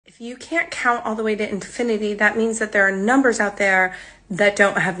you can't count all the way to infinity, that means that there are numbers out there that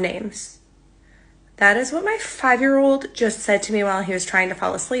don't have names. That is what my 5-year-old just said to me while he was trying to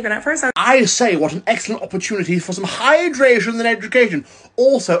fall asleep. And at first I say, what an excellent opportunity for some hydration and education.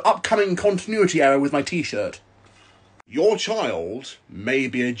 Also, upcoming continuity error with my t-shirt. Your child may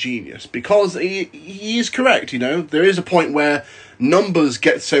be a genius, because he is correct, you know. There is a point where numbers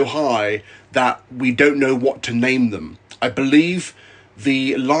get so high that we don't know what to name them. I believe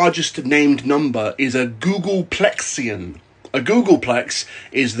the largest named number is a googolplexian. A googolplex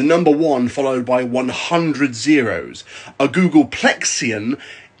is the number 1 followed by 100 zeros. A googolplexian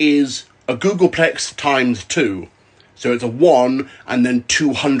is a googolplex times 2. So it's a 1 and then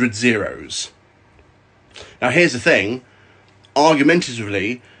 200 zeros. Now here's the thing.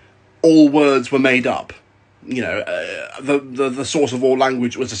 Argumentatively, all words were made up. You know, the source of all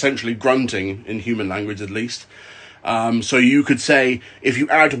language was essentially grunting, in human language at least. So you could say, if you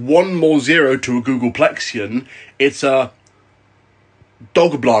add 1 more 0 to a googolplexian, it's a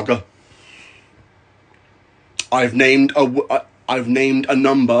dog blogger. I've named a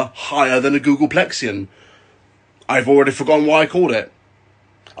number higher than a googolplexian. I've already forgotten what I called it.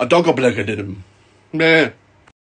 A doggoblogger did him. Meh.